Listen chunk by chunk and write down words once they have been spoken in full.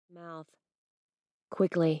Mouth.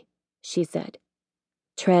 Quickly, she said.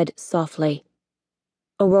 Tread softly.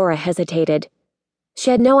 Aurora hesitated.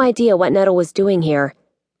 She had no idea what Nettle was doing here,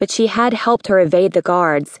 but she had helped her evade the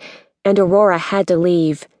guards, and Aurora had to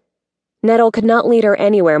leave. Nettle could not lead her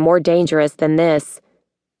anywhere more dangerous than this.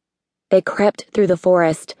 They crept through the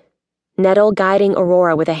forest, Nettle guiding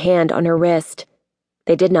Aurora with a hand on her wrist.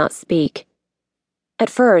 They did not speak. At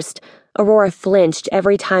first, Aurora flinched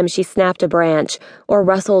every time she snapped a branch or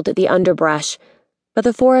rustled the underbrush, but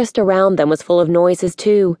the forest around them was full of noises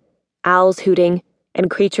too, owls hooting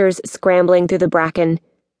and creatures scrambling through the bracken.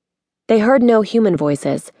 They heard no human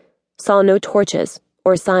voices, saw no torches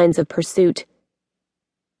or signs of pursuit.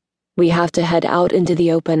 "We have to head out into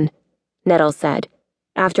the open," Nettle said,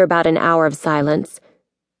 after about an hour of silence.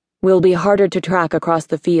 "We'll be harder to track across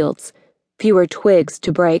the fields, fewer twigs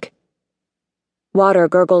to break." Water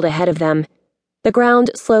gurgled ahead of them. The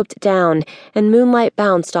ground sloped down, and moonlight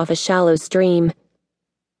bounced off a shallow stream.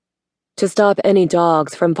 "To stop any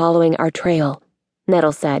dogs from following our trail,"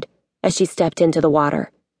 Nettle said, as she stepped into the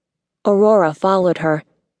water. Aurora followed her.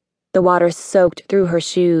 The water soaked through her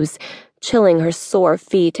shoes, chilling her sore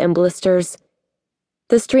feet and blisters.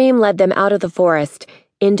 The stream led them out of the forest,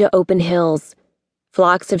 into open hills.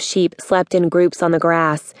 Flocks of sheep slept in groups on the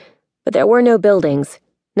grass, but there were no buildings,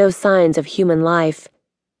 no signs of human life.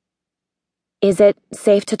 "Is it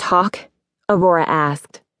safe to talk?" Aurora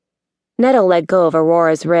asked. Nettle let go of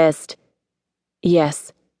Aurora's wrist.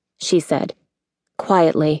 "Yes," she said,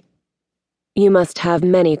 quietly. "You must have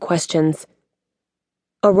many questions."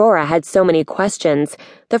 Aurora had so many questions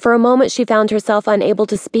that for a moment she found herself unable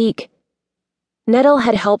to speak. Nettle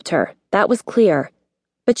had helped her, that was clear,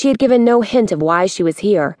 but she had given no hint of why she was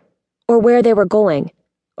here, or where they were going,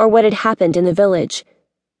 or what had happened in the village.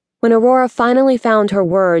 When Aurora finally found her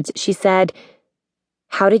words, she said,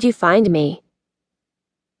 "How did you find me?"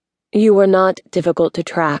 "You were not difficult to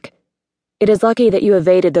track. It is lucky that you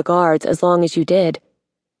evaded the guards as long as you did."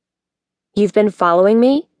 "You've been following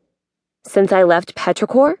me? Since I left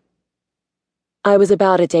Petrichor?" "I was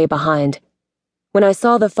about a day behind. When I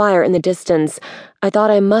saw the fire in the distance, I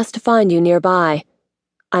thought I must find you nearby.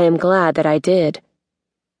 I am glad that I did."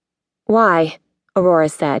 "Why?" Aurora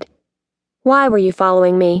said. "Why were you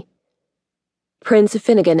following me?" "Prince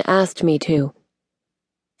Finnegan asked me to."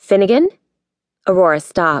 "Finnegan?" Aurora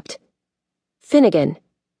stopped. Finnegan,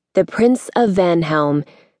 the Prince of Van Helm,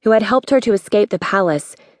 who had helped her to escape the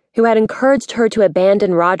palace, who had encouraged her to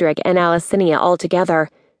abandon Roderick and Alicinia altogether.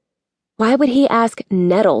 Why would he ask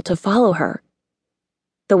Nettle to follow her?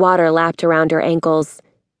 The water lapped around her ankles.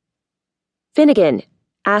 "Finnegan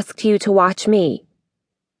asked you to watch me."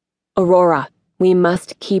 "Aurora, we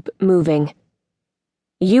must keep moving."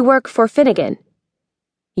 "You work for Finnegan?"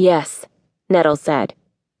 "Yes," Nettle said.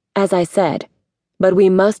 "As I said, but we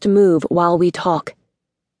must move while we talk."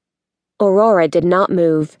 Aurora did not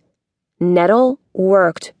move. Nettle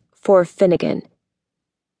worked for Finnegan.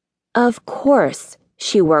 Of course,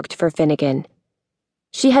 she worked for Finnegan.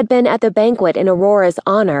 She had been at the banquet in Aurora's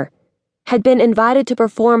honor, had been invited to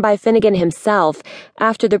perform by Finnegan himself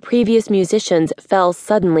after the previous musicians fell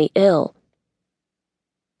suddenly ill.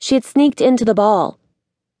 She had sneaked into the ball.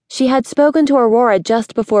 She had spoken to Aurora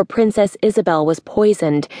just before Princess Isabel was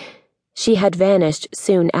poisoned. She had vanished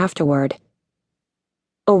soon afterward.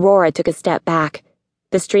 Aurora took a step back,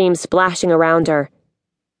 the stream splashing around her.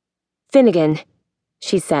 "Finnegan,"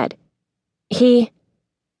 she said.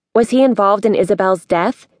 Was he involved in Isabel's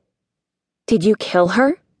death? Did you kill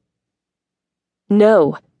her?"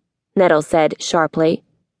 "No," Nettle said sharply.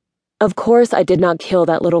 "Of course I did not kill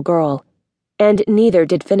that little girl, and neither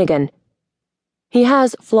did Finnegan. He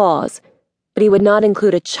has flaws, but he would not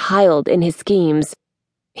include a child in his schemes.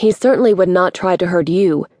 He certainly would not try to hurt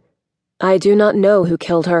you. I do not know who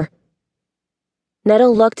killed her."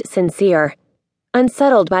 Nettle looked sincere,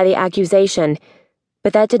 unsettled by the accusation,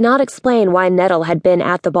 but that did not explain why Nettle had been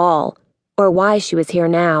at the ball, or why she was here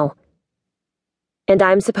now. "And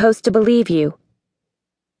I'm supposed to believe you?"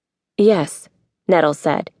 "Yes," Nettle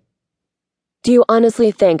said. "Do you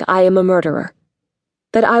honestly think I am a murderer?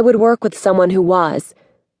 That I would work with someone who was?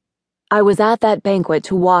 I was at that banquet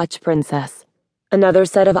to watch Princess. Another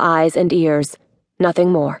set of eyes and ears,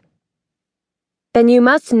 nothing more." "Then you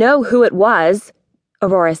must know who it was,"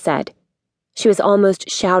 Aurora said. She was almost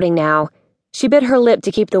shouting now. She bit her lip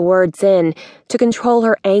to keep the words in, to control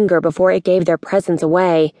her anger before it gave their presence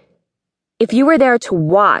away. "If you were there to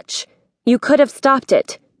watch, you could have stopped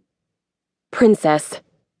it." "Princess."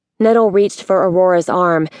 Nettle reached for Aurora's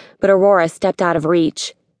arm, but Aurora stepped out of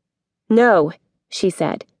reach. "No," she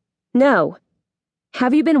said. "No.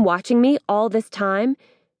 Have you been watching me all this time?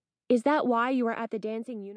 Is that why you were at the dancing universe?"